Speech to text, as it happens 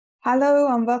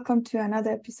Hello and welcome to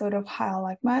another episode of How I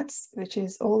Like Maths, which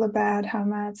is all about how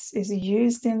maths is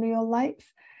used in real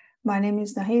life. My name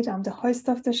is Nahid. I'm the host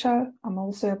of the show. I'm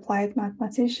also an applied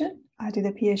mathematician. I did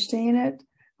a PhD in it.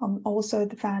 I'm also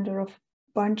the founder of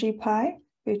Bungee Pie,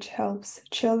 which helps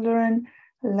children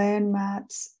learn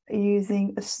maths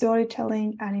using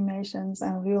storytelling, animations,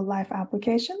 and real-life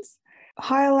applications.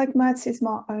 How I Like Maths is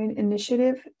my own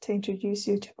initiative to introduce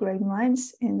you to great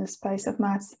minds in the space of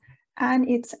maths and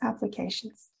its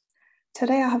applications.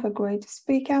 Today I have a great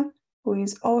speaker who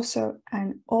is also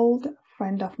an old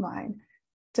friend of mine,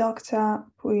 Dr.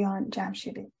 Pooyan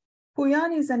Jamshidi.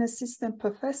 Pooyan is an assistant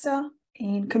professor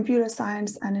in computer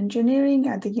science and engineering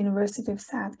at the University of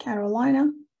South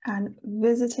Carolina and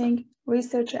visiting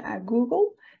researcher at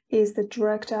Google. He is the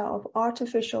director of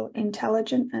Artificial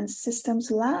Intelligence and Systems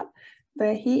Lab,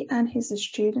 where he and his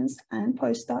students and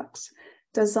postdocs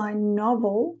design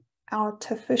novel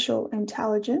artificial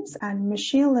intelligence and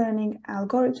machine learning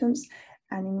algorithms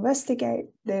and investigate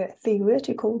their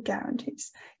theoretical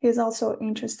guarantees. He is also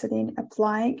interested in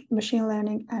applying machine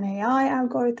learning and AI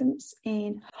algorithms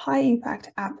in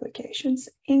high-impact applications,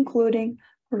 including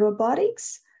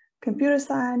robotics, computer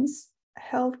science,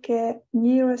 healthcare,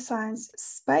 neuroscience,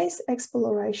 space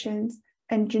explorations,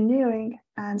 engineering,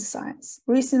 and science.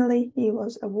 Recently, he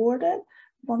was awarded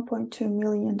 $1.2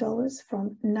 million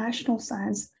from National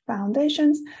Science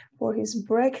Foundations for his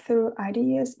breakthrough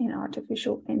ideas in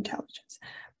artificial intelligence.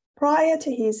 Prior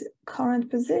to his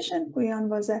current position, Pooyan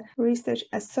was a research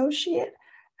associate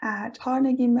at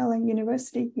Carnegie Mellon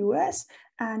University, US,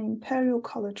 and Imperial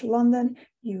College London,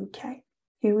 UK.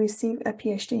 He received a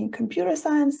PhD in computer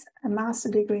science, a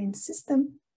master's degree in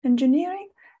system engineering,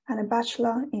 and a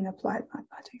bachelor in applied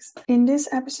mathematics. In this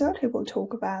episode, he will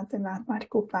talk about the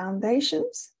mathematical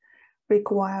foundations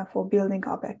required for building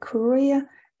up a career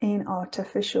in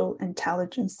artificial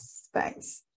intelligence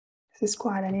space. This is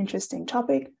quite an interesting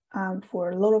topic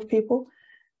for a lot of people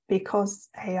because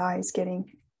AI is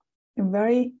getting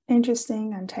very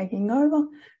interesting and taking over.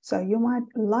 So you might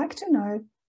like to know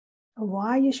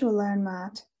why you should learn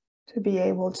math to be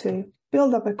able to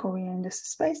build up a career in this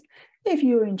space if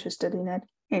you're interested in it.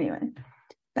 Anyway,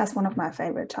 that's one of my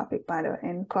favorite topics, by the way,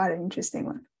 and quite an interesting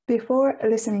one. Before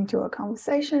listening to our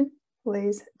conversation,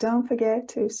 please don't forget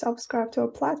to subscribe to our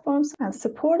platforms and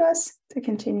support us to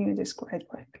continue this great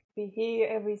work. We hear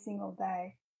every single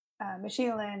day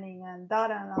machine learning and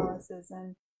data analysis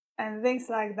and things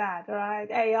like that,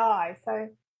 right? AI. So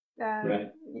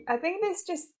right. I think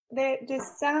they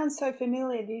just sound so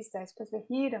familiar these days because we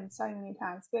hear them so many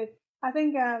times. But I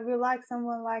think we like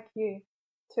someone like you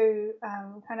to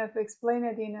kind of explain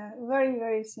it in a very,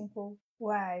 very simple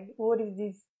way. What is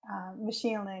this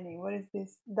machine learning? What is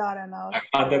this data analysis?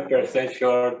 I'm 100%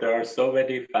 sure there are so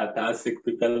many fantastic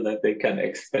people that they can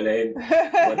explain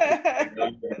what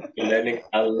machine learning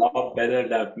a lot better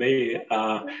than me,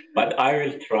 but I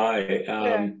will try.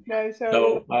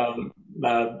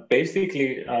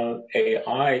 Basically,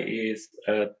 AI is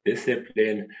a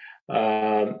discipline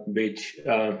which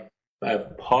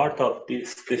part of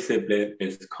this discipline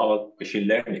is called machine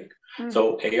learning.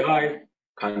 So AI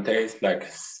contains like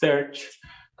search,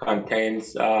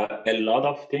 contains a lot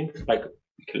of things, like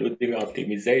including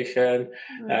optimization,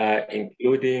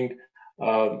 including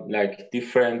like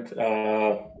different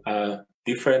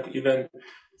even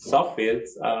subfields,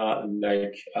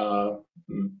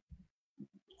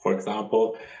 for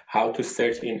example, how to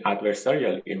search in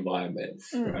adversarial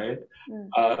environments, right?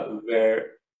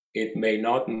 Where it may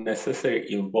not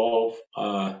necessarily involve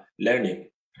learning.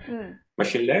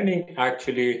 Machine learning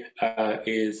actually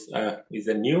is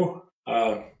a new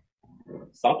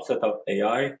subset of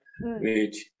AI,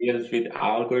 which deals with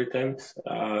algorithms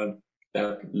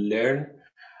that learn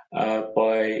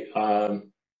by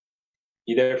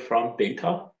either from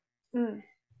data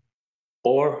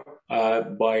or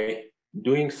by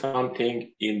doing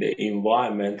something in the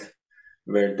environment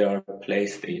where they are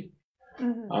placed in.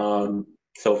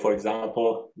 So, for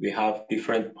example, we have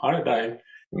different paradigms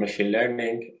in machine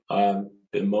learning.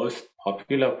 The most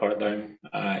popular paradigm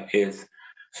is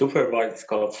supervised. It's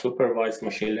called supervised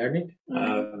machine learning,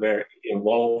 where it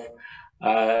involves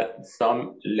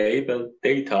some labeled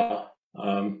data.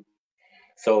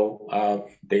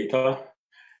 Data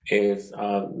is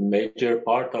a major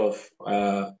part of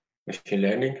machine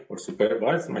learning or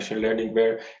supervised machine learning,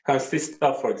 where it consists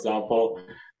of, for example,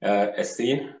 a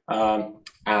scene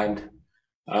and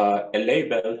a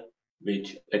label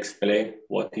which explain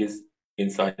what is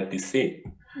inside the scene.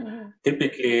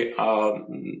 Typically,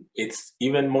 it's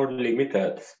even more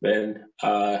limited when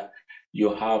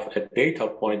you have a data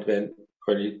point where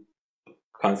it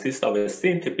consists of a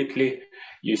scene. Typically,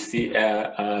 you see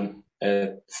a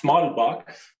small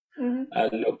box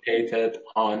located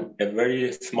on a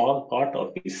very small part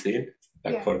of the scene,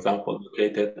 like for example,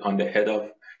 located on the head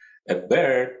of a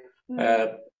bird,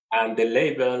 and the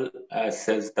label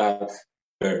says that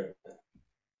bird,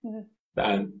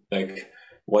 and like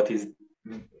what is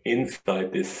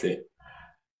inside this scene.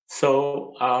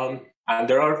 So, and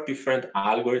there are different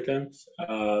algorithms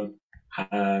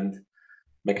and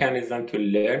mechanisms to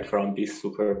learn from this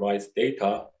supervised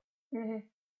data.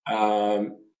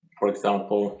 For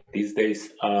example, these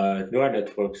days, neural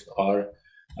networks are,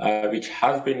 which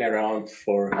has been around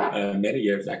for many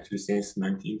years, actually since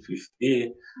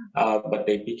 1950, but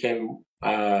they became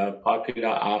popular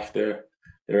after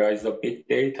the rise of big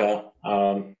data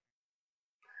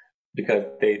because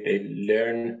they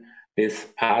learn this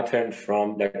pattern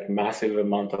from like massive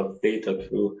amount of data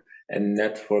through a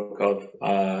network of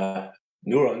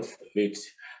neurons, which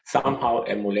somehow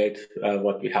emulate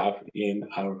what we have in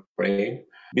our brain.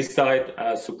 Besides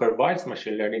supervised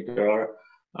machine learning, there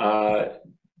are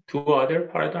two other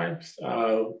paradigms.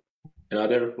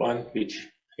 Another one, which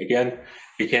again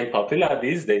became popular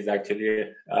these days,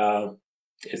 actually,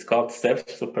 is called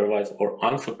self-supervised or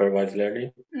unsupervised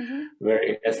learning, where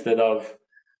instead of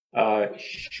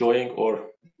showing or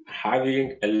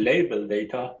having a labeled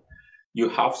data, you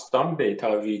have some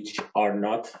data which are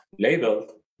not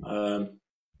labeled.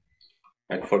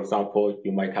 Like for example,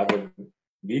 you might have a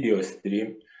video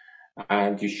stream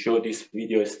and you show this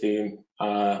video stream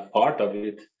part of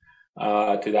it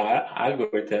to the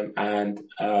algorithm, and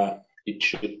it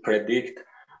should predict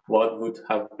what would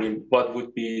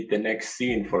be the next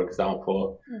scene, for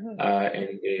example,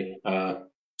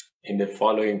 in the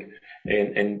following,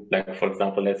 in like for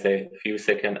example, let's say a few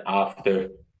seconds after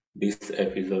this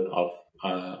episode of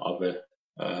a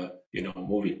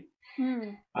movie.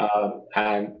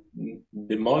 And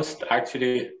the most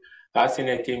actually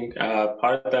fascinating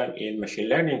paradigm in machine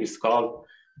learning is called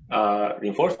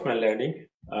reinforcement learning.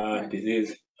 This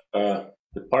is the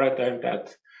paradigm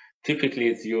that typically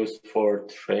is used for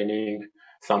training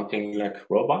something like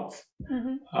robots.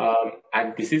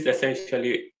 And this is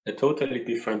essentially a totally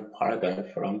different paradigm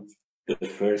from the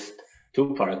first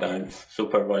two paradigms,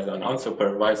 supervised and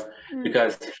unsupervised,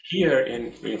 because here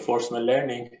in reinforcement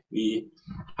learning, we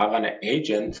have an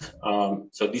agent.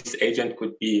 So this agent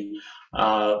could be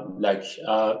not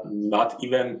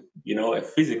even, a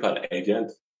physical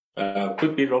agent,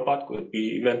 could be robot, could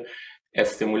be even a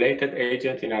simulated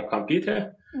agent in our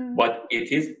computer, but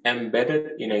it is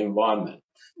embedded in an environment,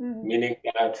 meaning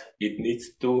that it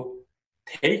needs to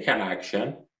take an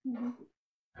action,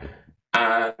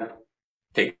 and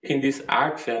taking this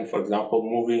action, for example,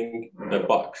 moving the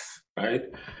box, right,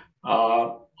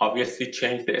 obviously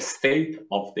change the state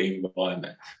of the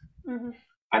environment.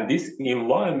 And this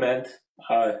environment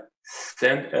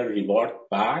send a reward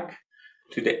back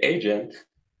to the agent,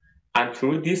 and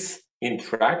through this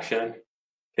interaction,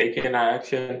 taking an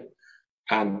action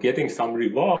and getting some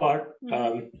reward,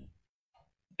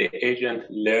 the agent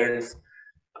learns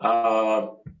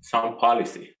some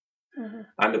policy.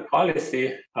 And the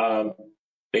policy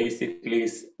basically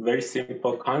is a very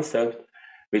simple concept,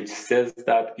 which says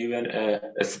that given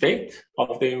a state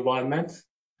of the environment,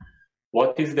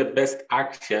 what is the best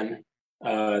action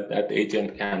that the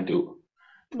agent can do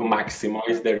to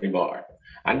maximize the reward.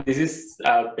 And this is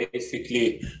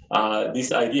basically,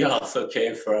 this idea also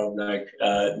came from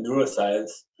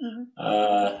neuroscience,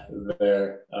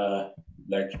 where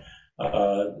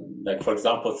for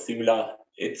example,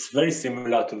 it's very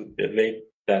similar to the way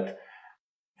that,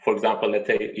 for example, let's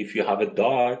say if you have a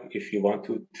dog, if you want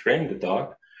to train the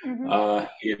dog,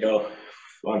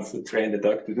 wants to train the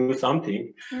dog to do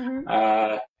something,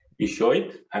 you show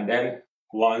it, and then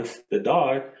once the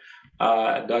dog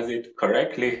does it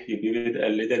correctly, you give it a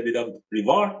little bit of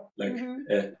reward, like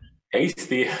a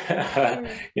tasty,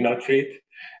 treat.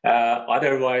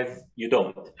 Otherwise, you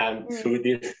don't. And through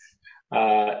this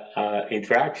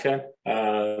interaction,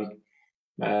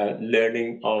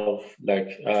 learning of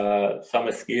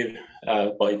some skill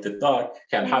by the dog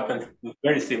can happen.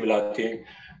 Very similar thing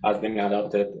has been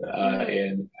adopted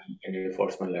in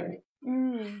reinforcement learning.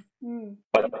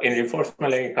 But in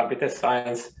reinforcement learning, computer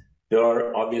science, there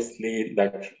are obviously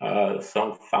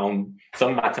some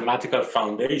mathematical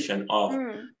foundation of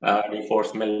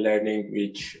reinforcement learning,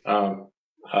 which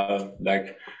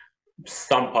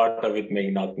some part of it may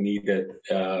not needed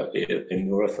in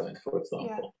neuroscience, for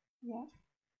example.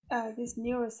 This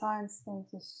neuroscience thing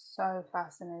is so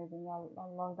fascinating. I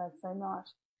love that so much.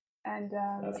 And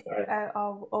That's right.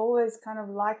 I've always kind of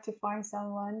like to find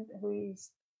someone who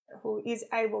is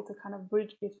able to kind of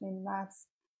bridge between maths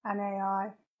and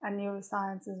AI. and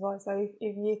neuroscience as well. So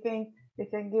if you think you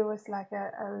can give us like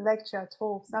a lecture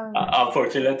talk, something.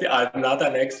 Unfortunately, I'm not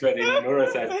an expert in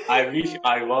neuroscience. I wish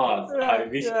I was. Right, I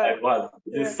wish right. I was.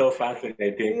 This is so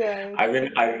fascinating. Yeah, I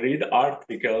mean, I read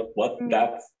articles, what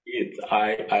that's it.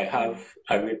 I have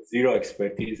zero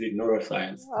expertise in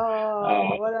neuroscience.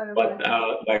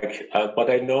 But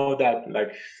I know that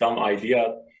like some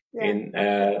idea in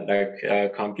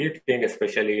computing,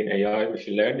 especially in AI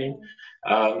machine learning,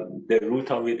 the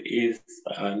root of it is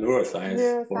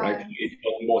neuroscience. Or actually, it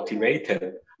was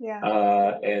motivated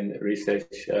and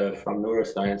research from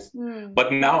neuroscience.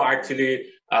 But now, actually,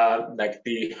 like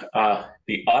the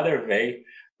other way,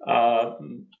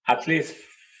 at least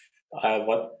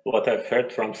what I've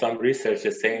heard from some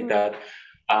researchers saying that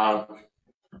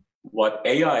what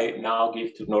AI now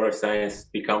gives to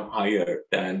neuroscience become higher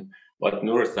than what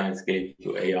neuroscience gave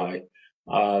to AI.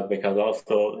 Because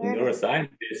also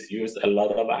neuroscientists use a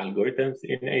lot of algorithms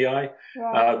in AI.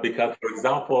 Because, for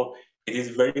example, it is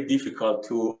very difficult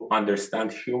to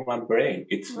understand human brain.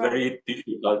 It's very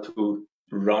difficult to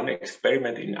run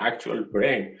experiment in actual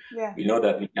brain. We know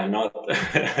that we cannot.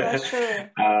 That's true.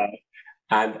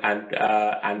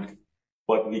 And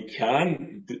what we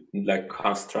can do, like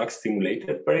construct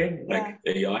simulated brain, like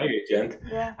AI agent,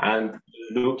 and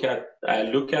look at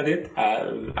it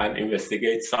and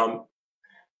investigate some.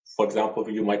 For example,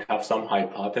 you might have some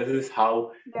hypothesis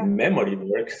how memory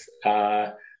works.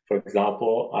 For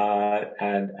example,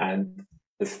 and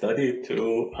the study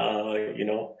to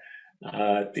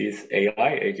these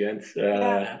AI agents,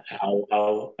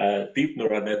 how deep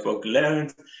neural network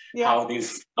learns, how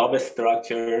these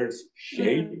substructures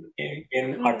shape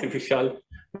in artificial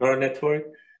neural network,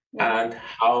 and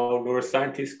how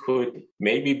neuroscientists could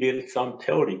maybe build some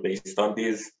theory based on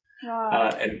these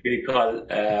empirical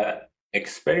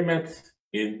experiments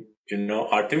in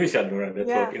artificial neural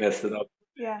network instead of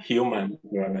human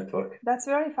neural network. That's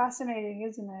very fascinating,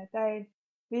 isn't it?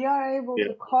 We are able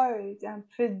to code and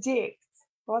predict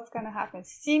what's going to happen,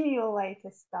 simulate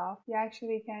the stuff. You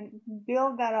actually can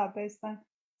build that up based on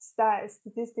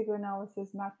statistical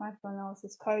analysis, mathematical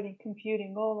analysis, coding,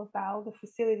 computing, all of that, all the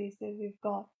facilities that we've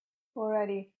got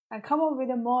already, and come up with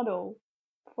a model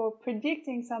for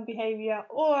predicting some behavior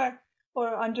or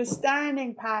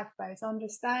understanding pathways,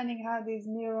 understanding how these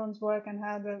neurons work and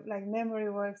how the memory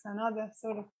works and other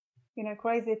sort of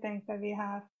crazy things that we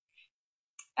have.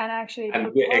 And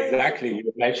exactly,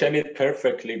 you mentioned it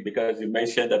perfectly, because you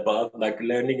mentioned about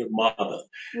learning a model,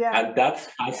 and that's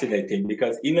fascinating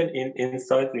because even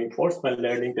inside reinforcement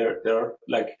learning, there are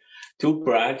two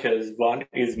branches. One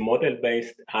is model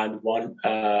based and one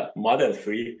model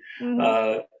free,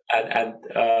 and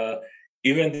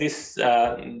even these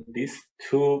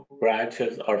two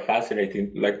branches are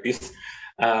fascinating. Like this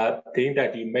thing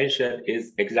that you mentioned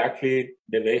is exactly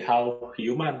the way how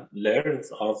human learns.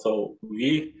 Also,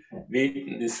 we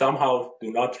somehow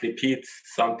do not repeat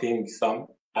some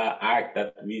act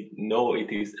that we know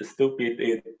it is stupid,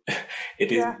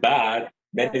 it is bad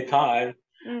many times.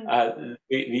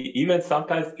 We even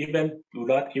sometimes even do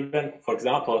not even, for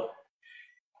example,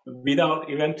 without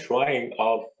even trying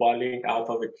of falling out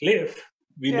of a cliff,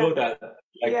 we know that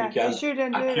we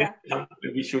shouldn't do that.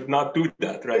 We should not do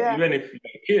that, right? Even if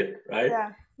you're a kid, right?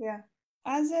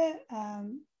 As a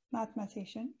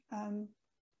mathematician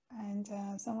and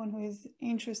someone who is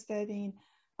interested in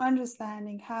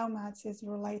understanding how maths is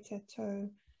related to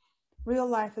real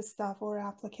life stuff or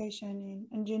application in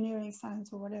engineering,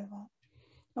 science, or whatever,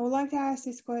 I would like to ask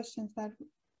these questions: that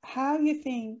how you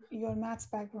think your maths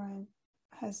background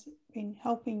has been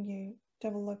helping you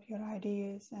develop your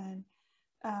ideas and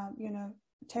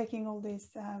taking all these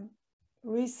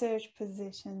research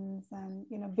positions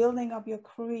and building up your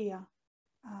career,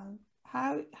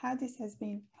 how this has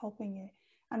been helping you,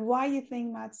 and why you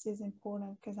think maths is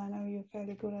important, because I know you're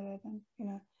fairly good at it and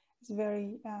it's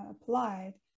very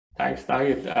applied. Thanks,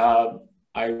 Nagit.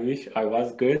 I wish I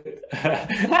was good.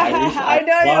 I wish I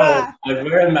know you are. I'm a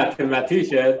very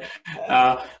mathematician.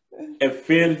 It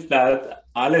feels that,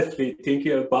 honestly,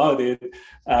 thinking about it,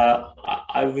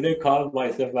 I wouldn't call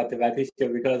myself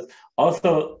mathematician, because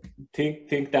also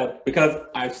think that, because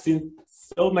I've seen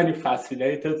so many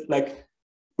fascinated,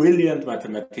 brilliant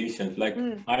mathematicians.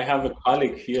 I have a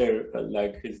colleague here,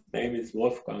 his name is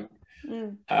Wolfgang,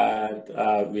 and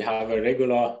we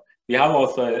have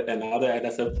also another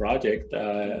NSF project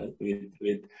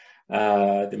with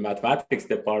the mathematics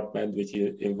department, which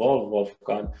involves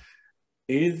Wolfgang.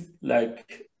 He's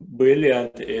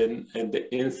brilliant in the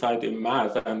insight in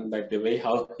math, and the way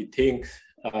how he thinks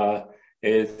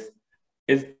is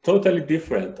totally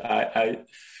different. I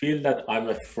feel that I'm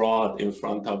a fraud in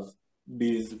front of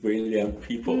these brilliant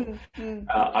people.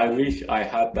 I wish I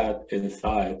had that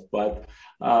insight, but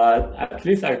at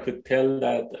least I could tell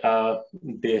that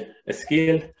the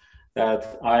skill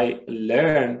that I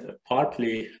learned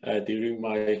partly during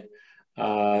my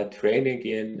training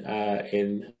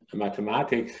in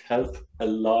mathematics helped a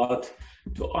lot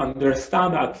to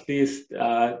understand at least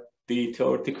the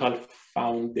theoretical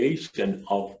foundation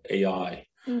of AI,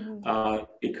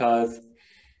 because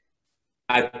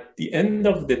at the end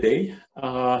of the day,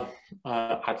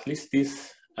 at least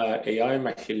this AI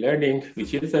machine learning,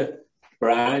 which is a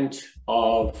branch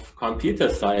of computer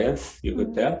science, you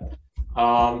could tell,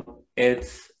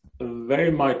 it's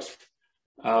very much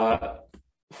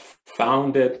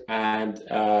founded, and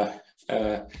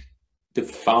the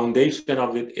foundation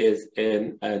of it is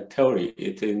in theory.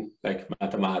 It's in like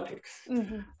mathematics.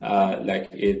 Like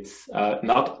it's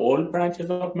not all branches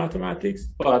of mathematics,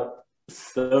 but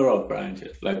several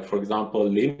branches. Like for example,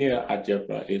 linear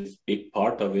algebra is a big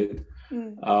part of it.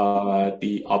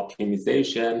 The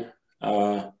optimization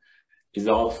is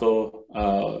also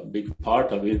a big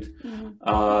part of it.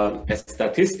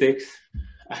 Statistics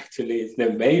actually is the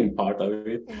main part of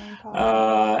it.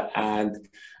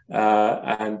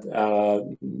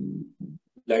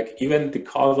 Like even the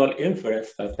causal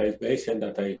inference that I mentioned,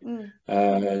 that I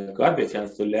got the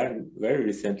chance to learn very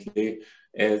recently,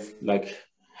 is like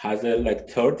has a like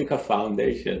theoretical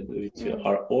foundation, which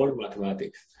are all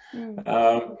mathematics.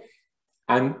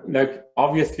 And like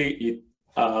obviously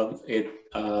at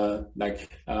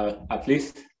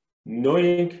least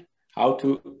knowing how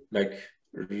to like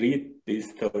read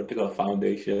this theoretical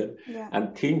foundation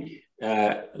and think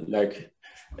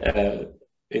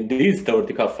in this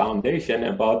theoretical foundation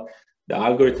about the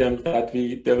algorithms that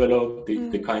we develop,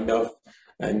 the kind of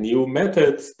new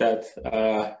methods that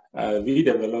we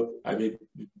develop. I mean,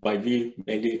 by we,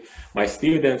 mainly my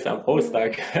students and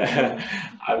postdoc.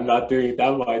 I'm not doing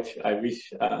that much. I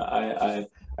wish I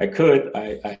could.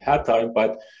 I had time,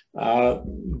 but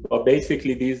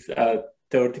basically these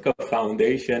theoretical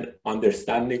foundation,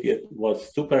 understanding it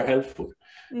was super helpful,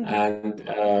 and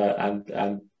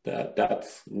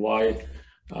that's why.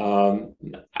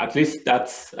 At least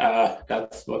that's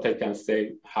what I can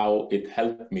say, how it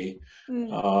helped me.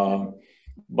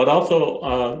 But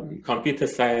also computer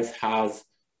science has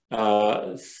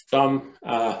some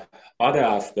other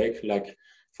aspects, like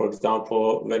for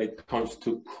example, when it comes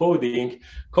to coding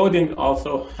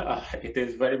also it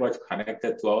is very much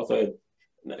connected to also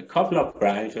a couple of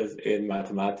branches in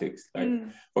mathematics. Like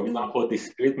for example,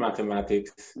 discrete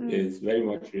mathematics is very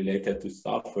much related to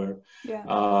software.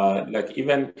 Like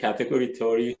even category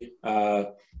theory,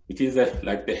 which is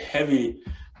like the heavy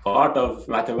part of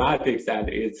mathematics, and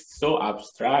it's so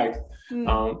abstract.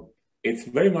 It's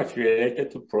very much related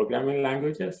to programming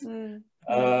languages.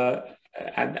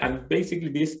 And basically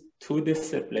these two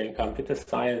disciplines, computer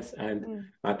science and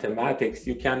mathematics,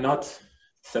 you cannot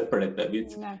separate them.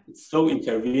 It's so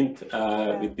intervened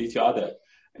with each other.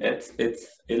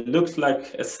 It looks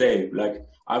like a same. Like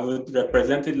I would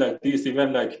represent it like this,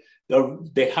 even like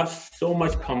they have so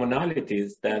much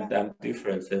commonalities than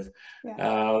differences.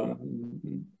 I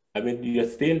mean, you're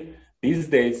still these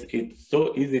days, it's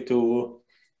so easy to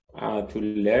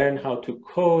learn how to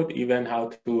code, even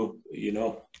how to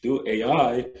do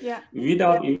AI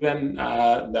without even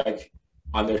like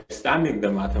understanding the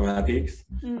mathematics,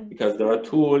 because there are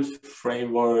tools,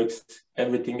 frameworks,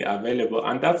 everything available,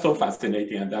 and that's so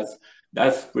fascinating, and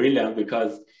that's brilliant,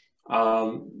 because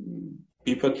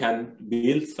people can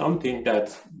build something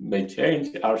that may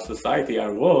change our society,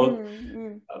 our world.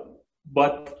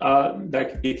 But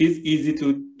like it is easy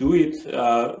to do it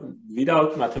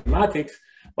without mathematics.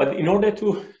 But in order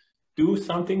to do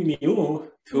something new,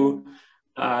 to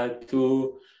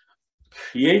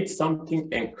create something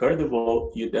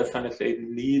incredible, you definitely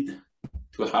need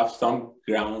to have some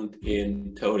ground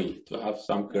in theory, to have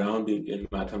some grounding in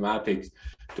mathematics,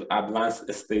 to advance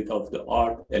the state of the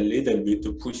art a little bit,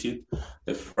 to push it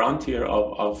the frontier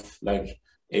of like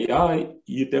AI.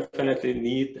 You definitely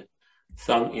need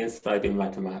some insight in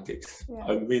mathematics.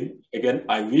 I mean, again,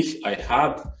 I wish I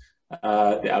had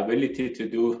the ability to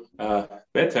do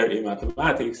better in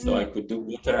mathematics, so I could do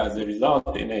better as a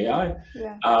result in AI.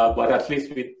 But at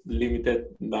least with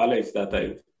limited knowledge that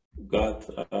I've got.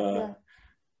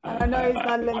 I know it's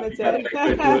not limited.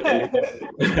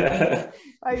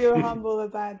 Are you humble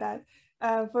about that?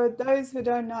 For those who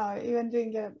don't know, even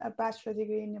doing a bachelor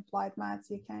degree in applied maths,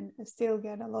 you can still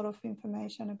get a lot of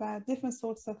information about different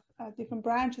sorts of different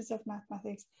branches of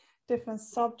mathematics, different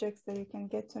subjects that you can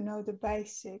get to know the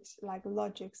basics, like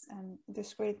logics and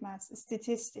discrete maths,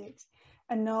 statistics.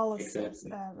 analysis,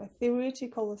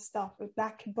 theoretical stuff, a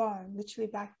backbone, literally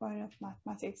backbone of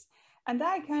mathematics. And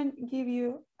that can give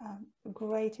you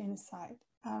great insight.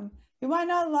 You might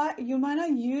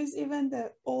not use even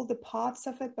all the parts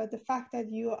of it, but the fact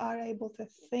that you are able to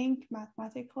think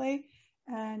mathematically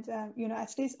and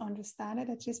at least understand it,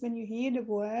 at least when you hear the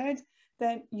word,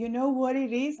 then you know what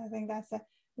it is. I think that's a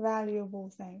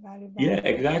valuable thing. Yeah,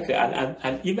 exactly.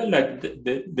 And even like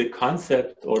the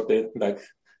concept or the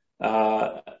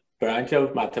branch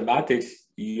of mathematics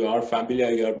you are familiar,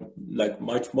 you're like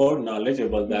much more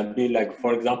knowledgeable than me. Like,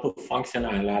 for example, functional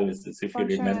analysis, if you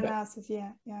remember. Functional analysis,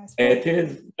 yeah. It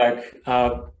is like,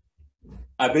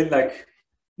 I mean, like,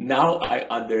 now I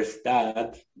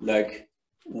understand like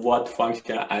what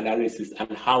functional analysis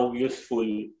and how useful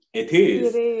it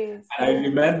is. It is. And I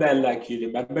remember, like, you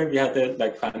remember we had a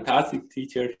like fantastic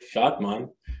teacher, Shatman.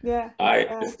 Yeah.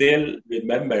 I still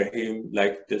remember him,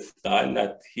 like the style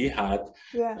that he had,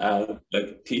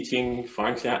 like teaching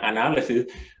functional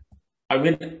analysis. I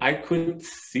mean, I could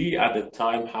see at the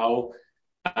time how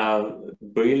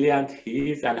brilliant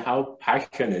he is and how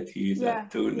passionate he is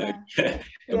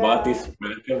about this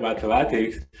branch of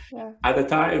mathematics. At the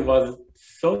time, it was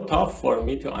so tough for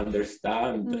me to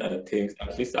understand things.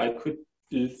 At least I could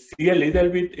see a little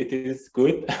bit, it is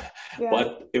good,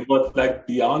 but it was like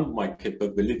beyond my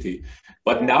capability.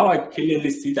 But now I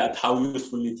clearly see that how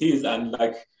useful it is, and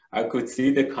like I could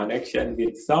see the connection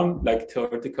with some like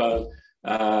theoretical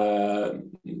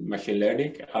machine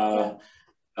learning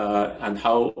and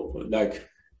how like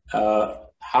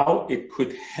how it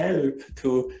could help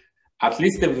to at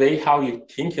least the way how you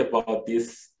think about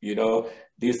this,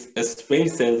 these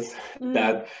spaces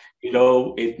that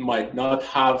it might not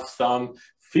have some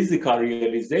physical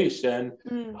realization,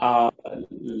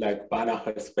 like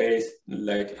Banach space,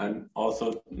 like, and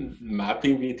also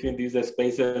mapping between these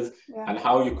spaces, and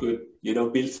how you could,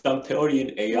 build some theory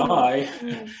in AI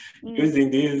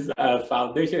using this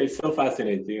foundation is so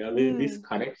fascinating. I mean, this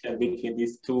connection between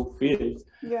these two fields,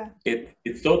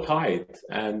 it's so tight.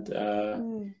 And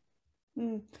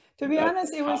to be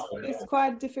honest, it's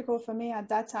quite difficult for me at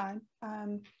that time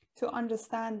to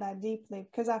understand that deeply,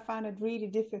 because I found it really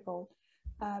difficult.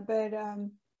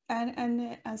 And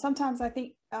sometimes I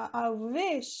think I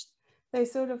wish they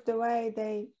sort of the way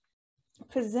they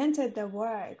presented the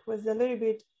work was a little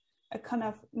bit kind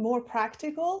of more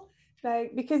practical,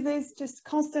 like, because there's just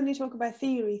constantly talk about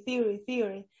theory,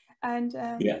 and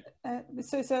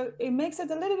so it makes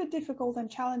it a little bit difficult and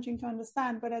challenging to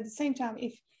understand. But at the same time,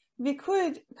 if we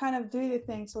could kind of do the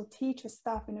things or teach us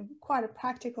stuff in quite a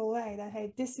practical way, that,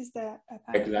 hey, this is the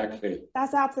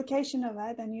that's the application of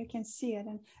it, and you can see it,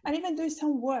 and even do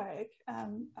some work.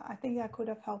 I think that could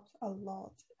have helped a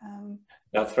lot.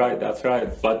 That's right.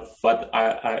 But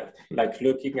I like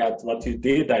looking at what you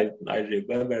did. I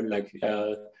remember like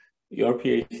your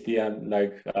PhD and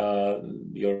like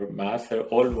your master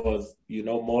all was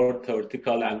more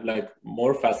theoretical and like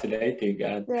more fascinating,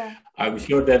 and I'm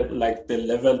sure that like the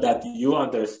level that you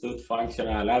understood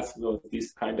functional analysis of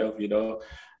this kind of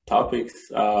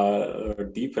topics are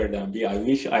deeper than me. I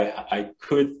wish I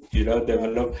could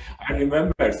develop. I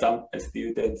remember some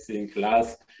students in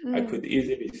class, I could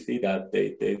easily see that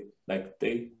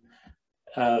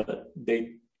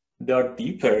they're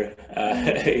deeper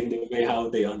in the way how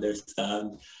they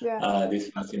understand this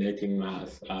fascinating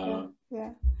math.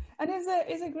 And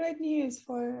it's a great news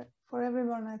for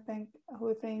everyone, I think,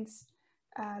 who thinks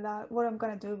that what I'm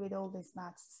going to do with all this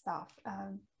math stuff.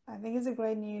 I think it's a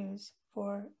great news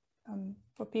for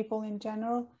people in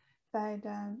general, that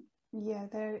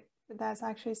there's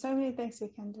actually so many things you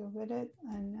can do with it,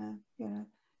 and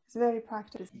it's very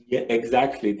practical. Yeah,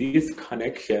 exactly. This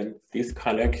connection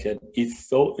is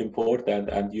so important,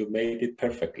 and you made it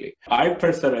perfectly. I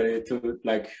personally,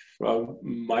 from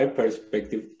my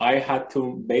perspective, I had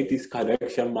to make this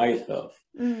connection myself,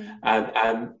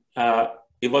 and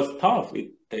it was tough.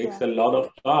 It takes a lot of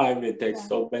time. It takes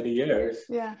so many years.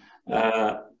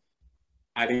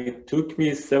 And it took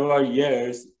me several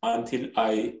years until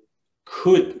I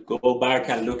could go back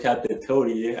and look at the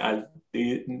theory and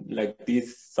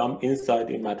some insight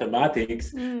in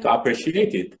mathematics to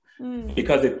appreciate it,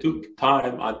 because it took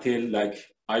time until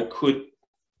I could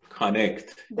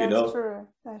connect. That's true.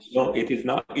 No, it is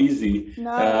not easy.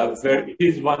 It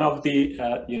is one of the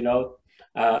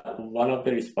one of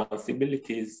the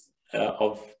responsibilities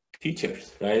of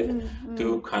teachers, right?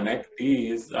 To connect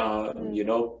these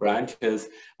branches.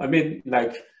 I mean,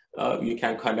 you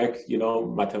can connect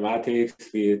mathematics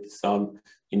with some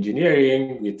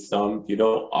engineering, with some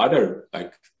other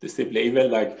discipline,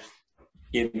 even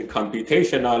in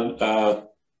computational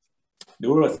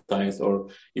neuroscience or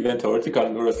even theoretical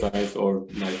neuroscience or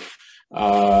like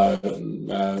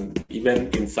even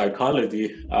in psychology,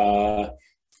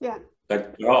 like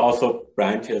there are also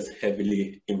branches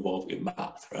heavily involved in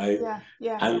math, right?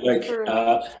 And like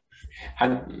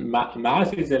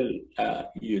math is a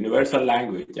universal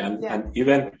language, and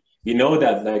even we know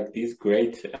that like these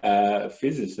great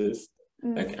physicists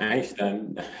like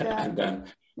Einstein and then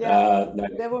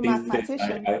like they were these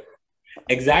mathematicians.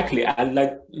 Exactly, and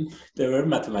like they were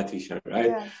mathematicians,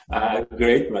 right?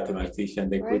 Great mathematician.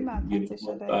 They could,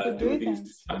 do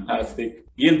these fantastic,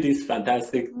 yield these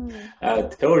fantastic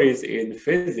theories in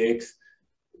physics,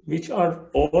 which are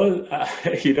all,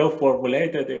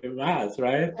 formulated in math,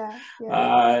 right?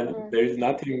 There is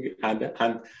nothing,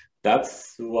 and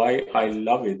that's why I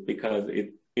love it, because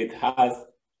it has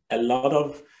a lot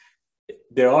of.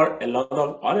 There are a lot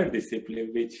of other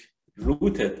disciplines which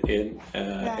rooted in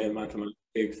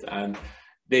mathematics, and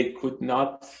they could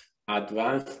not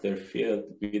advance their field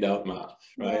without math,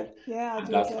 right? I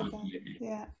do get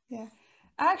that.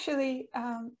 Actually,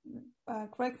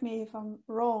 correct me if I'm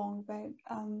wrong, but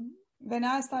when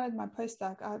I started my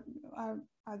postdoc,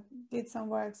 I did some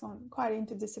works on quite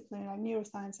interdisciplinary, like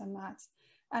neuroscience and maths,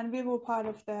 and we were part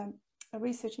of the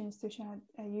research institution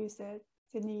I used at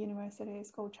Sydney University.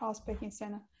 It's called Charles Perkins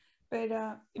Center, but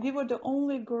we were the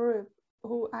only group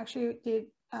who actually did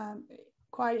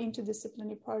quite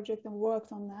interdisciplinary project and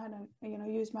worked on that,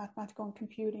 and used mathematical and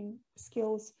computing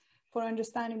skills for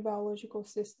understanding biological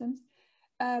systems.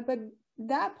 But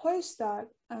that postdoc,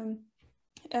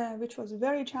 which was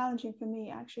very challenging for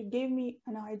me, actually gave me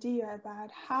an idea about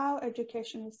how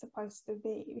education is supposed to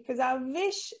be. Because I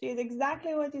wish,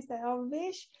 exactly what you said, I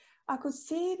wish I could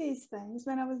see these things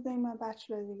when I was doing my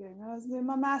bachelor's degree, when I was doing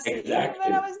my master's, even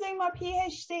when I was doing my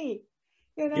PhD.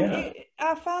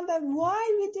 I found that why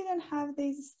we didn't have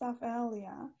this stuff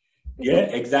earlier. Yeah,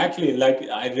 exactly. Like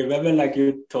I remember, like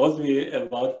you told me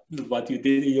about what you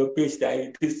did in your PhD.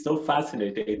 It is so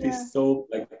fascinating. It is so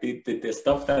like the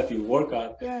stuff that you work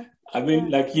on. I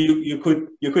mean, like you could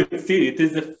see it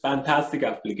is a fantastic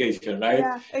application, right?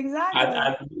 Yeah, exactly.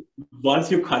 And once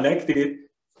you connect it,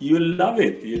 you love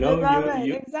it.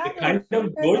 The kind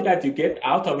of joy that you get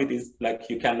out of it is like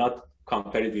you cannot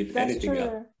compare it with anything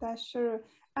else. That's true.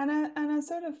 And I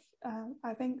sort of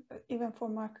I think even for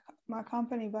my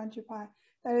company Bunchipie,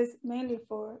 that is mainly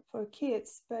for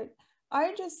kids, but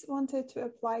I just wanted to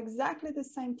apply exactly the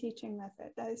same teaching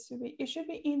method. It should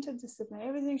be interdisciplinary.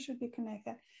 Everything should be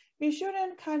connected. We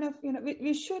shouldn't kind of,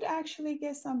 we should actually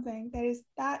get something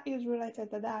that is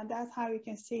related to that. That's how you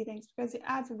can see things, because it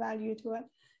adds value to it.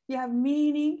 You have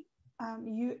meaning.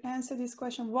 You answer this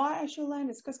question, why I should learn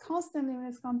this? Because constantly when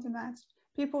it's come to maths,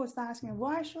 people start asking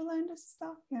why I should learn this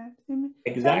stuff.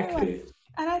 Exactly.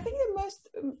 And I think that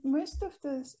most of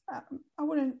this, I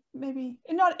wouldn't, maybe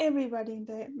not everybody in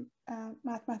the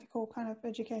mathematical kind of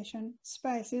education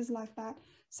space is like that.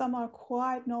 Some are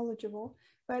quite knowledgeable,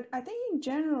 but I think in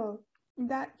general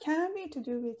that can be to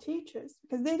do with teachers,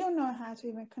 because they don't know how to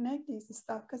even connect these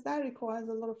stuff, because that requires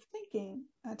a lot of thinking,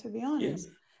 to be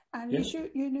honest. And you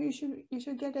should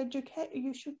get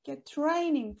you should get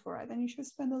training for it, and you should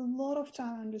spend a lot of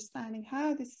time understanding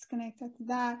how this is connected to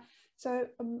that. So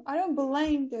I don't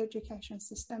blame the education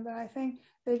system, but I think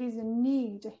there is a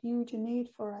huge need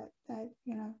for it, that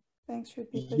things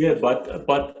should be positioned.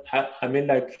 But I mean,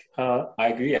 like I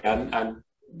agree, and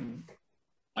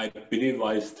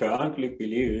I strongly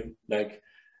believe like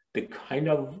the kind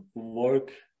of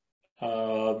work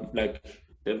like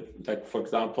for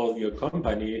example your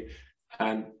company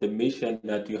and the mission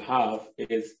that you have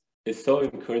is so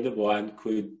incredible and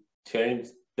could change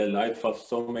the life of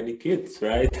so many kids,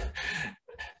 right?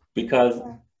 Because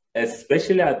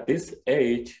especially at this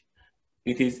age,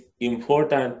 it is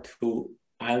important to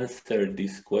answer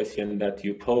this question that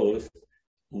you posed: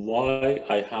 why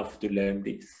I have to learn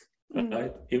this,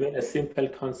 right? Even a simple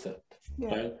concept,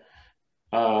 right?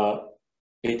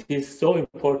 It is so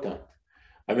important.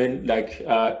 I mean, like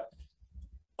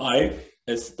I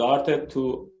started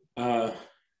to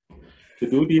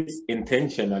do this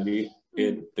intentionally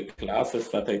in the classes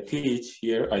that I teach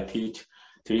here. I teach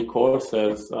 3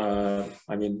 courses.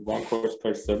 I mean, 1 course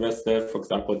per semester. For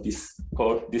example, this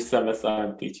semester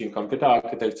I'm teaching computer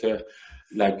architecture.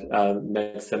 Like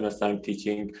next semester I'm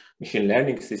teaching machine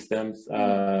learning systems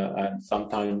and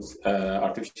sometimes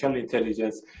artificial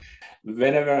intelligence.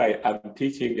 Whenever I am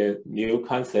teaching a new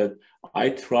concept, I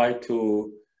try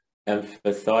to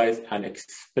emphasize and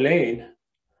explain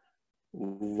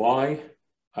why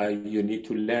you need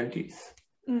to learn this.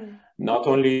 Not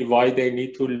only why they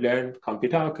need to learn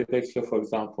computer architecture, for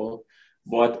example,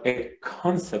 but a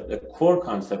concept, a core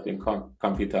concept in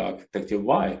computer architecture.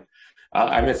 Why?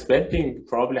 I'm spending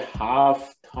probably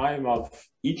half time of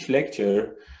each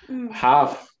lecture,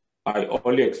 half I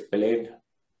only explain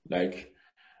like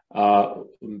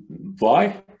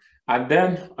why, and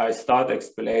then I start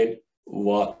explain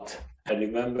what. I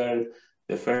remember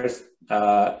the first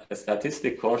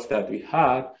statistic course that we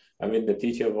had. I mean, the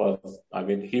teacher was, I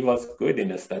mean, he was good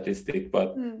in a statistic,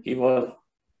 but he was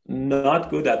not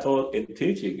good at all in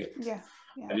teaching it. Yeah.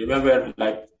 I remember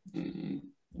like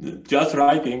just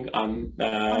writing on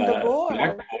the board.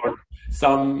 Blackboard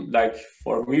some like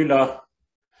formula.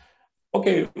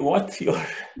 Okay, what you're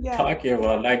talking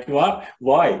about? Like what?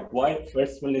 Why?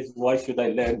 First of all, is why should I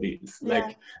learn this?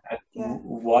 Like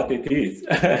what it is.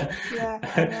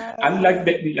 And like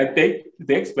they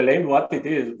explain what it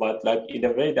is, but like in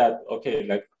a way that okay,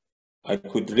 like I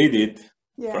could read it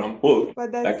from book,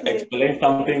 but like explain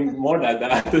something more than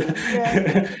that.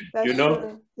 You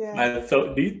know. And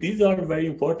so these are very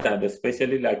important,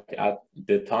 especially like at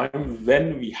the time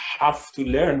when we have to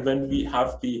learn, when we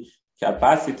have the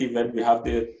capacity, when we have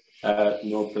the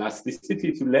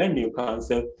plasticity to learn new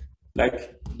concepts.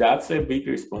 Like that's a big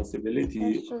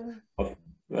responsibility of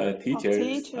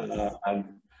teachers,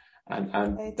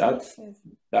 and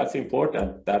that's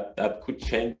important. That could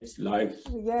change life.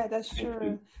 Yeah, that's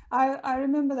true. I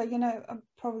remember that, you know,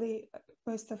 probably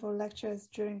most of our lectures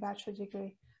during bachelor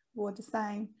degree were the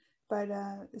same, but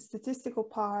the statistical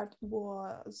part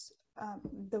was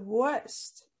the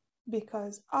worst,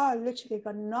 because I literally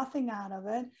got nothing out of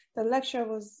it. The lecturer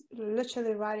was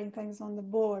literally writing things on the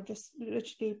board, just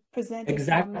literally presenting.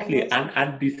 Exactly,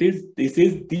 and this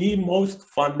is the most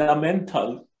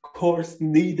fundamental course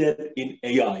needed in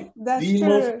AI. That's the true.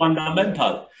 Most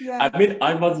fundamental. Yeah. I mean,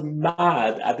 I was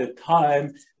mad at the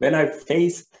time when I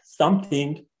faced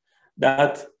something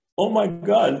that, oh my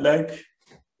God, like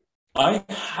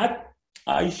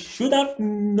I should have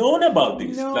known about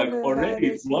this, like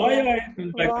already. Why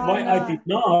I did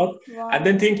not, and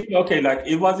then thinking, okay, like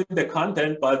it was in the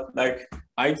content, but like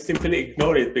I simply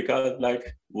ignore it because, like,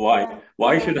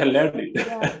 why should I learn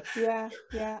it?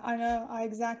 Yeah. I know. I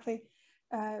exactly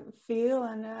feel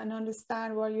and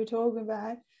understand what you're talking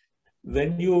about.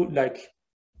 When you like,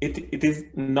 it is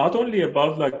not only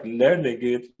about like learning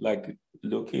it, like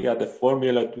looking at the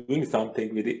formula, doing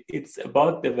something with it. It's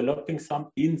about developing some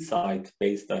insight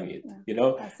based on it. You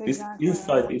know, this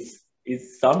insight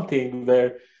is something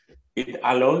where it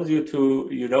allows you to,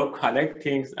 you know, connect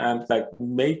things and like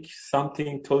make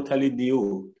something totally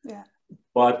new. Yeah.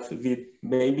 But with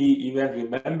maybe even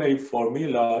remembering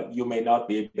formula, you may not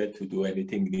be able to do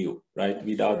anything new, right?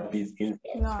 Without these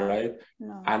insights, right?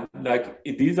 No. And like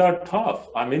these are tough.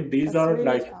 I mean, these are really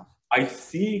like tough. I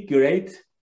see great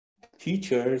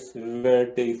teachers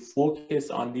where they focus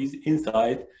on these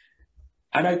insights,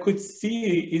 and I could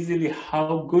see easily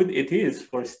how good it is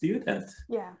for students.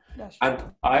 Yeah, that's true.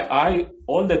 And I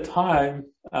all the time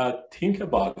think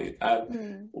about it.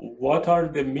 What are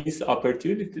the missed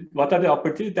opportunities? What are the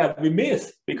opportunities that we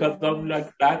miss because of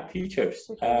like bad teachers?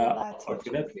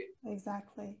 Unfortunately.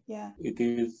 Exactly. Yeah. It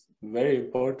is very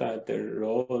important, the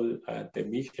role, the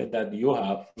mission that you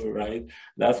have, right?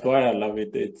 That's why I love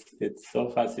it. It's so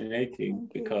fascinating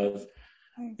because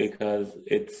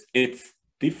it's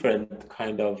different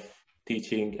kind of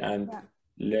teaching and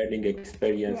learning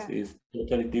experience is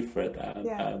totally different,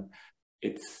 and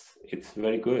it's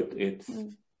very good. It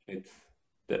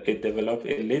develops,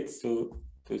 it leads to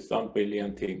some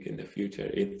brilliant thing in the future.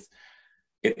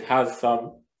 It has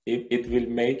some. It will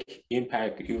make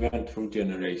impact even through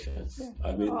generations.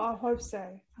 I mean, I hope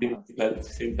so.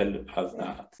 Simple as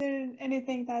that. Is there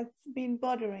anything that's been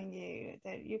bothering you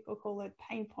that you could call it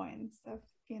pain points of,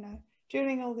 you know,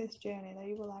 during all this journey that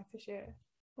you would like to share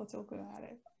or talk about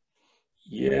it?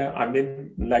 Yeah, I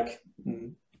mean, like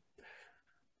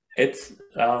it's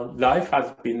life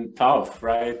has been tough,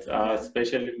 right?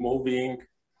 Especially moving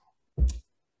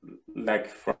like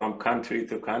from country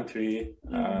to country.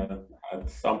 At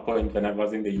some point when I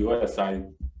was in the US, I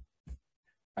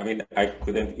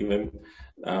couldn't even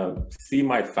see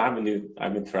my family. I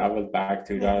mean, travel back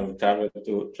to travel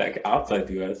to like outside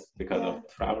the US because of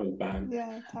travel ban.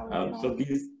 So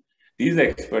these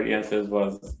experiences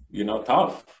was, you know,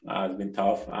 tough. It's been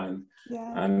tough, and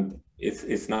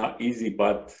it's not easy,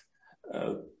 but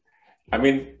I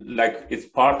mean, like it's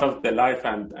part of the life,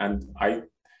 and I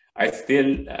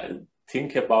still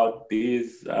think about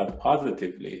these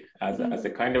positively as a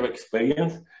kind of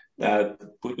experience that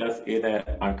put us in an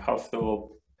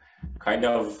uncomfortable kind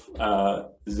of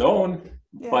zone,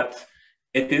 but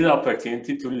it is an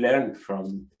opportunity to learn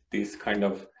from this kind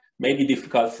of maybe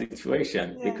difficult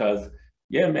situation, because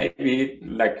yeah, maybe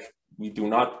like we do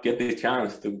not get the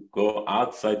chance to go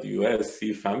outside the US,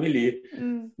 see family,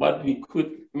 but we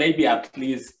could maybe at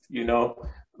least,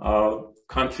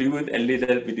 contribute a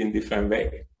little bit in different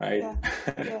way, right?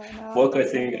 No,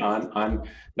 Focusing on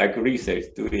like research,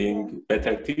 doing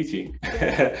better teaching,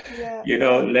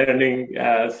 learning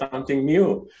something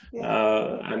new.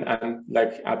 And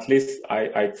like at least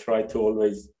I try to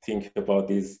always think about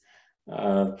this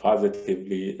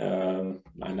positively,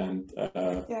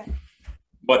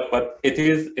 but it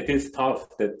is tough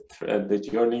that the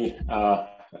journey.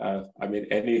 I mean,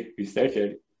 any researcher,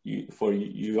 for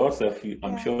you yourself,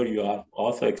 I'm sure you have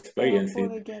also experienced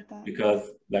it, because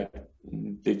like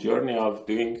the journey of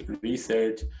doing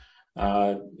research,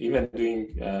 even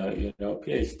doing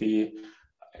PhD,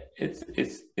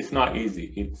 it's not easy.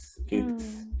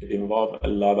 It involves a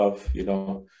lot of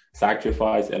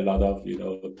sacrifice, a lot of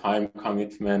time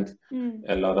commitment,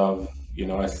 a lot of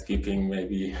skipping,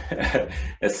 maybe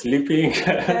sleeping,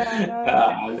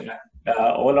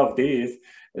 all of these.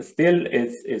 Still,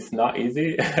 it's not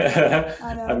easy.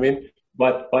 I mean,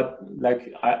 but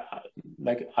like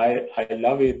I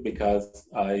love it, because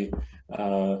I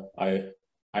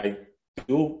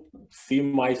do see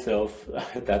myself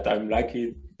that I'm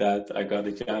lucky that I got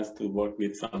a chance to work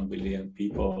with some brilliant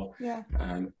people.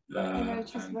 And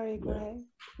which is very great.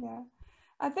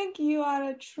 I think you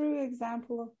are a true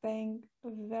example of being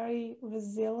a very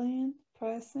resilient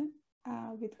person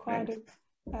with quite a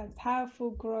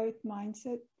powerful growth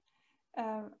mindset.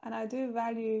 And I do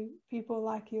value people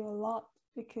like you a lot,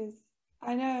 because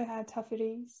I know how tough it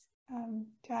is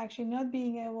to actually not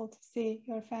being able to see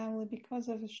your family because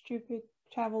of a stupid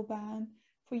travel ban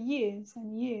for years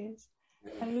and years,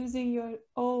 and losing your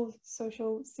old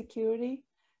social security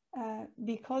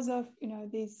because of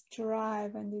this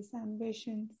drive and these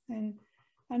ambitions and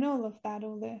all of that,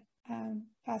 all the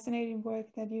fascinating work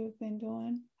that you've been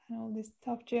doing and all this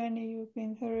tough journey you've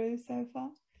been through so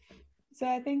far. So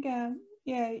I think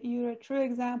you're a true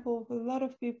example for a lot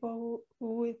of people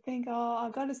who would think, oh, I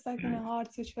got stuck in a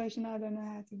hard situation, I don't know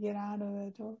how to get out of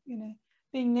it, or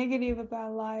being negative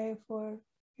about life, or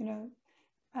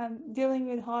dealing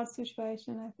with hard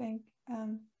situation. I think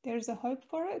there's a hope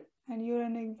for it, and you're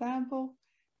an example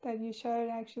that you showed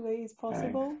actually is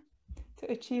possible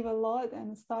to achieve a lot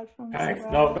and start from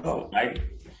scratch. No,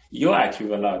 you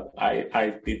achieve a lot.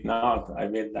 I did not. I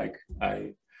mean, like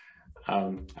I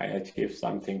achieved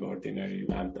something ordinary,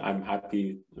 and I'm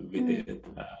happy with it.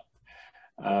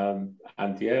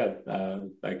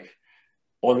 Like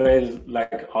always,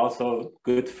 like also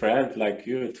good friend like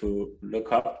you to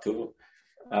look up to.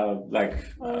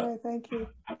 Thank you.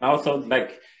 And also,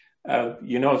 like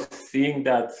seeing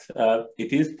that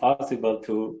it is possible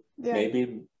to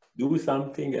maybe do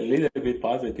something a little bit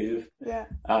positive.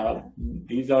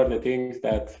 These are the things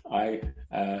that I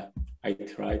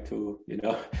try to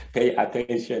pay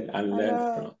attention and learn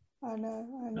from.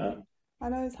 I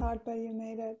know it's hard, but you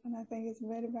made it, and I think it's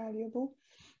very valuable.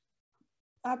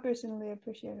 I personally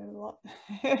appreciate it a lot.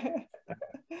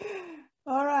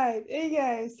 All right,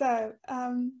 Ige. So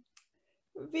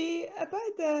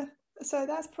so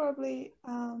that's probably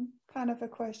kind of a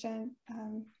question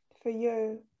for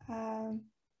you,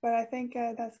 but I think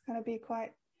that's going to be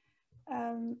quite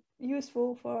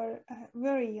useful for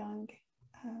very young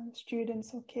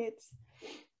students or kids.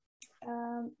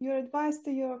 Your advice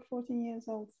to your 14 years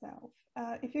old self,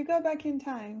 if you go back in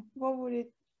time, what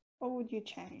would you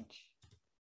change?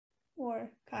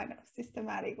 Or kind of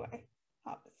systematic way,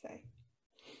 I would say.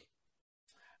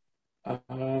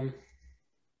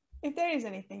 If there is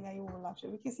anything that you would love to,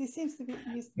 because it seems to be.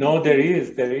 No, there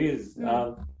is. There is.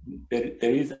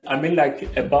 I mean,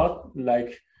 like about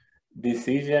like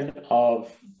decision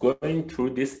of going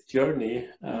through this journey.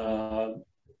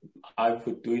 I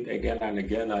would do it again and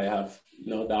again. I have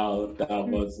no doubt that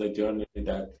was a journey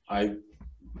that I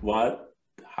would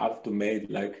have to make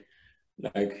like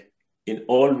in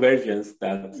all versions,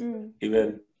 that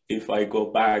even if I go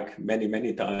back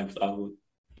many times, I would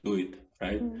do it,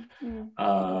 right?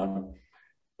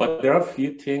 But there are a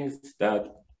few things that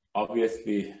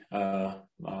obviously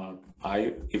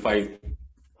if I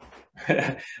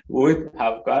would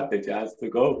have got the chance to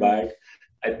go back,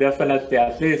 I definitely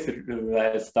at least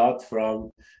start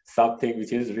from something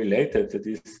which is related to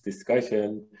this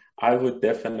discussion. I would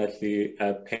definitely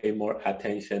pay more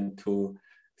attention to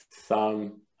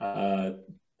some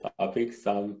topics,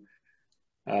 some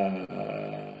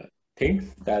things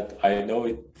that I know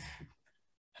it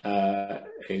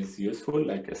is useful,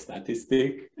 like a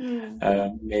statistic,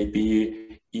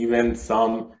 maybe even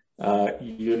some, I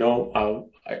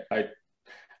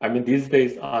mean, these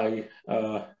days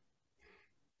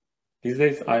these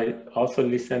days I also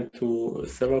listen to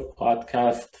several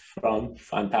podcasts from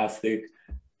fantastic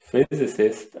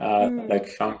physicists like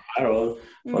Sean Carroll,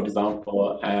 for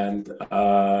example, and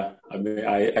I mean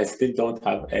I still don't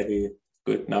have any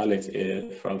good knowledge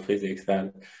from physics,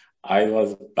 and I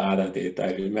was bad at it.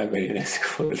 I remember in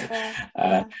school.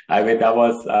 I mean that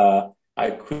was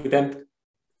I couldn't.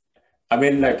 I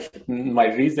mean, like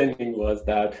my reasoning was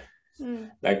that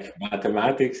like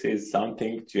mathematics is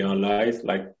something generalized,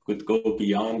 like could go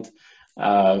beyond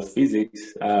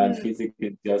physics. Physics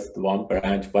is just one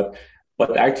branch, but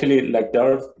actually, like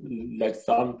there are like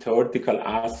some theoretical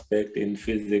aspect in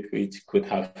physics which could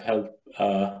have helped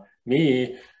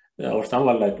me or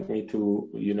someone like me to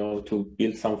to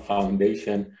build some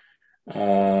foundation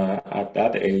at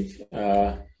that age.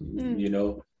 You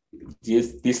know,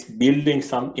 this building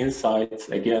some insights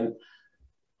again.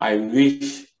 I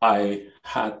wish I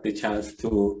had the chance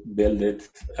to build it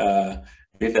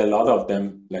with a lot of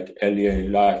them like earlier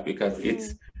in life, because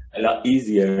it's a lot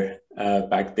easier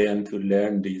back then to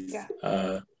learn this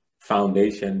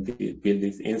foundation, to build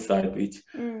this insight, which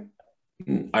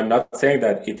I'm not saying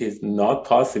that it is not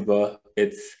possible.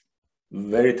 It's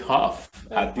very tough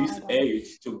at this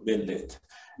age to build it.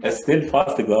 It's still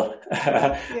possible.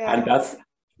 And that's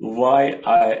why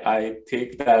I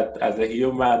take that as a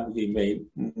human, we may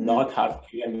not have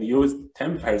even used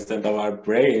 10% of our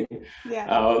brain,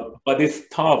 but it's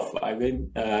tough. I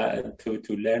mean, to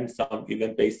learn some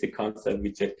even basic concept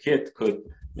which a kid could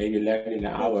maybe learn in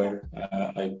an hour,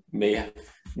 I may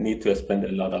need to spend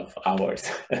a lot of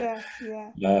hours. I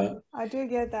do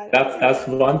get that. That's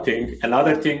one thing.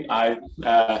 Another thing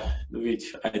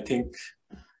which I think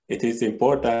it is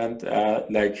important,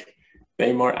 like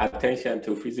pay more attention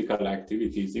to physical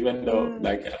activities, even though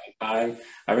like at the time,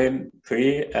 I mean,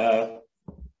 pre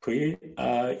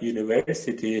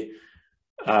university,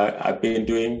 I've been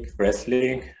doing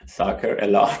wrestling, soccer a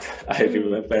lot. I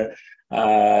remember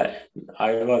I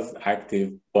was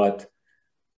active, but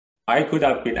I could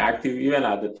have been active even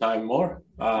at the time more,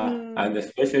 and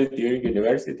especially during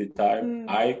university time,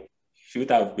 I should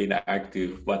have been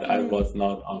active, but I was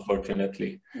not,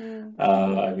 unfortunately.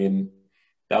 I mean,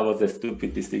 that was a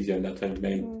stupid decision that I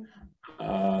made.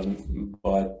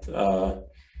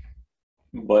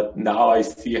 But now I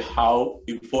see how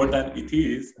important it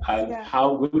is and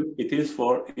how good it is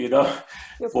for,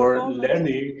 for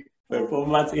learning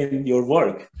performance in your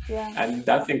work. And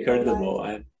that's incredible.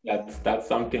 And that's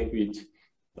something which,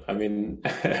 I mean,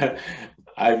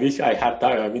 I wish I had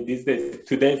time. I mean, these days,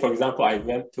 today, for example, I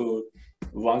went to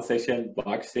one session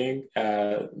boxing,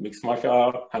 mixed martial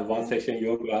art, and one session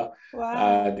yoga,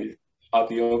 this hot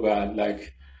yoga, and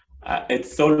like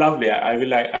it's so lovely. I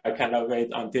cannot wait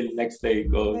until next day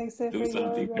go do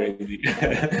something crazy.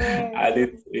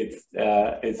 And it's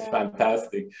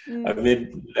fantastic. I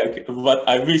mean, like, but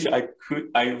I wish I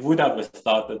would have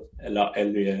started a lot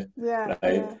earlier. I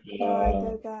get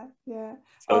that.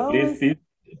 So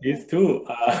these two,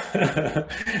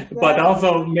 but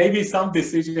also maybe some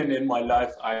decision in my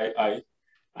life, I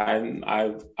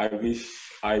wish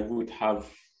I would have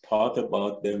thought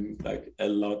about them like a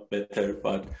lot better,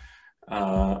 but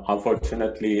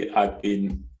unfortunately I've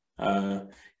been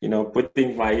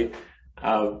putting my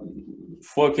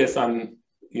focus on,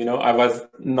 I was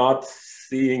not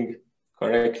seeing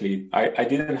correctly. I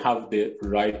didn't have the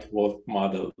right work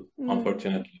model,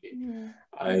 unfortunately.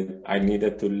 I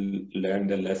needed to learn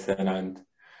the lesson,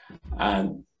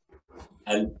 and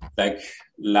like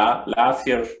last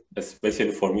year,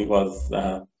 especially for me, was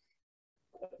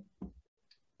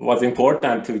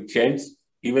important to change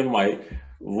even my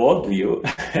worldview.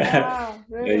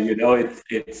 Really?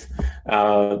 It's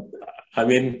I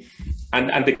mean,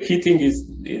 and the key thing is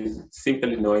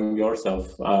simply knowing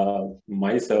yourself.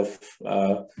 Myself,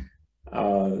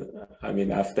 I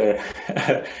mean, after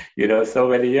so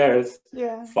many years,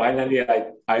 finally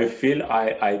I feel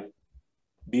I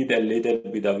did a little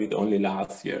bit of it only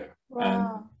last year.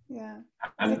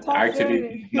 And actually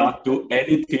journey. Not do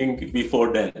anything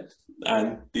before that.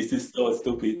 And this is so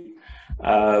stupid.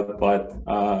 But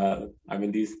I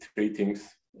mean, these three things.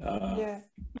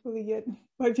 Really get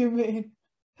what you mean.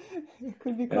 It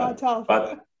could be quite tough.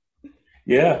 But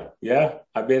yeah.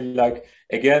 I mean, like,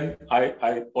 again,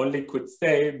 I only could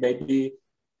say, maybe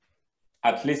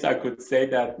at least I could say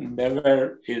that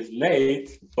never is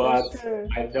late, but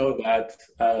I know that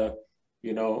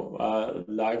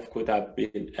life could have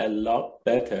been a lot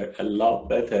better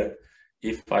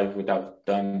if I would have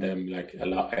done them like a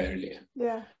lot earlier.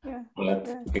 But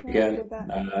again,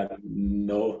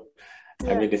 no.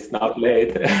 I mean, it's not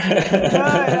late. No,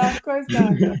 of course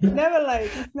not. Never late.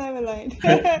 It's never late.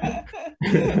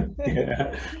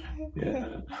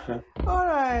 Yeah. All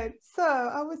right. So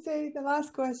I would say the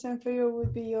last question for you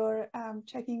would be your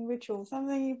checking ritual,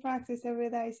 something you practice every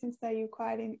day. Seems that you're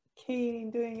quite keen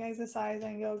in doing exercise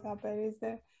and yoga, but is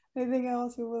there anything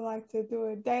else you would like to do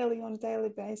it on daily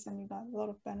basis, and you got a lot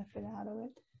of benefit out of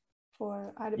it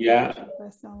for either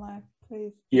personal life,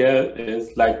 please? Yeah,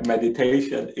 it's like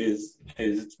meditation is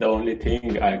the only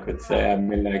thing I could say. I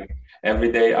mean, like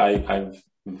every day I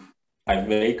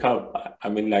wake up. I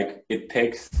mean, like it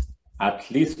takes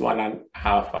at least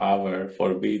 1.5 hours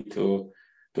for me to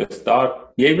be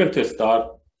able to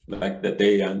start like the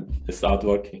day and start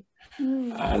working.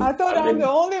 And I thought I'm the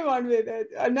only one with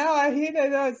it. And now I hear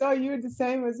that you're the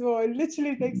same as well. It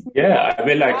literally takes me. Yeah, I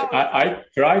mean, like I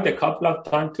tried a couple of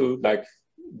times to like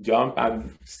jump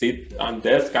and sit on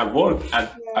desk and work, and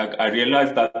I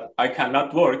realized that I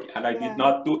cannot work, and I did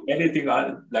not do anything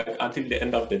like until the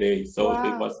end of the day. So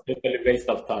it was totally waste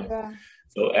of time.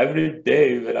 So every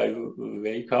day when I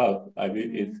wake up, I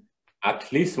mean, it's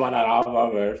at least 1.5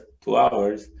 hours, 2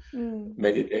 hours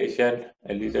meditation,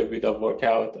 a little bit of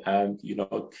workout, and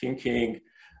thinking,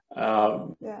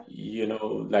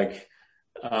 like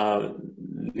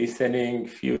listening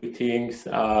few things.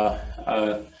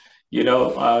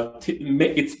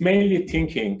 It's mainly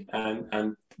thinking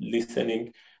and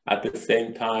listening at the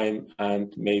same time,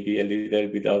 and maybe a little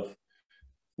bit of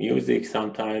music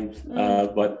sometimes,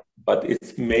 but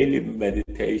it's mainly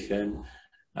meditation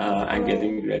and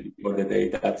getting ready for the day.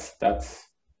 That's the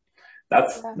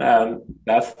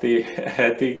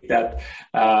thing that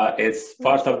it's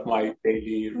part of my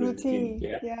daily routine.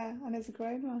 Yeah, and it's a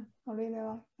great one. I really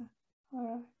like that. All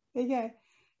right, there you go.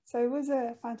 So it was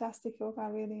a fantastic talk. I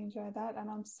really enjoyed that, and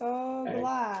I'm so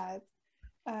glad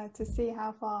to see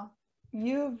how far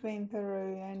you've been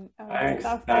through and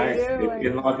stuff that you're doing.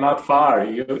 It was not far.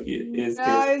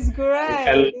 It's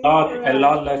great. A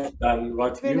lot less than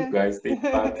what you guys did.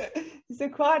 But it's a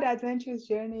quite adventurous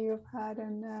journey you've had,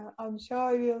 and I'm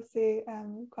sure you'll see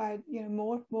quite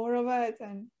more of it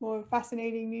and more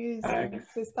fascinating news and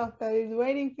the stuff that is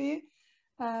waiting for you.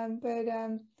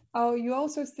 You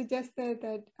also suggested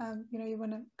that you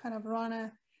want to kind of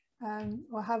run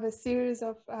or have a series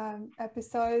of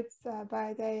episodes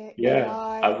by the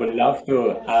AI. I would love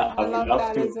to. I would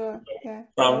love to. As well.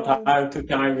 From time to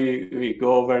time, we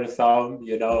go over some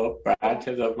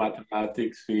branches of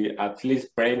mathematics. We at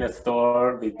least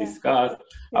brainstorm, we discuss.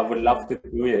 I would love to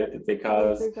do it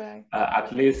because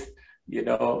at least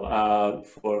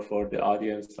for the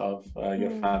audience of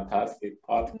your fantastic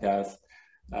podcast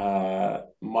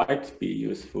might be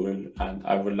useful, and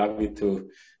I would love it to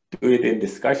do it in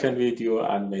discussion with you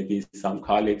and maybe some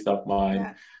colleagues of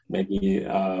mine, maybe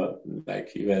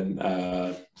like even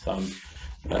some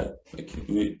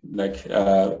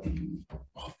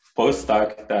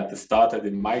postdoc that started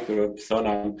in my group.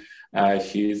 Sonam,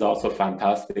 she is also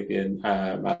fantastic in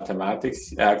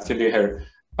mathematics. Actually, her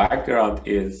background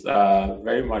is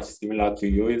very much similar to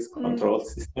you, is control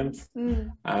systems,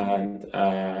 and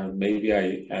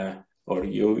maybe or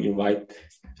you invite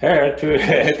her to join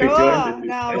the discussion.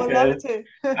 No, I would love to.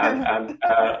 and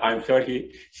I'm sure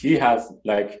she has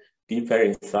like deeper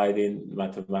insight in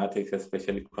mathematics,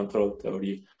 especially control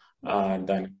theory and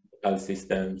dynamical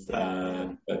systems.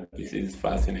 This is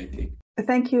fascinating.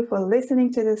 Thank you for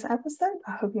listening to this episode.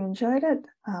 I hope you enjoyed it.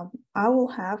 I will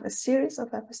have a series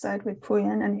of episodes with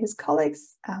Pooyan and his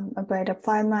colleagues about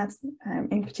applied maths,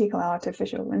 in particular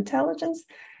artificial intelligence.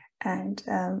 And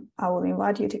I will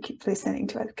invite you to keep listening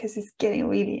to it because it's getting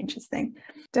really interesting.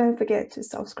 Don't forget to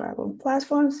subscribe on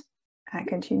platforms and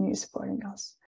continue supporting us.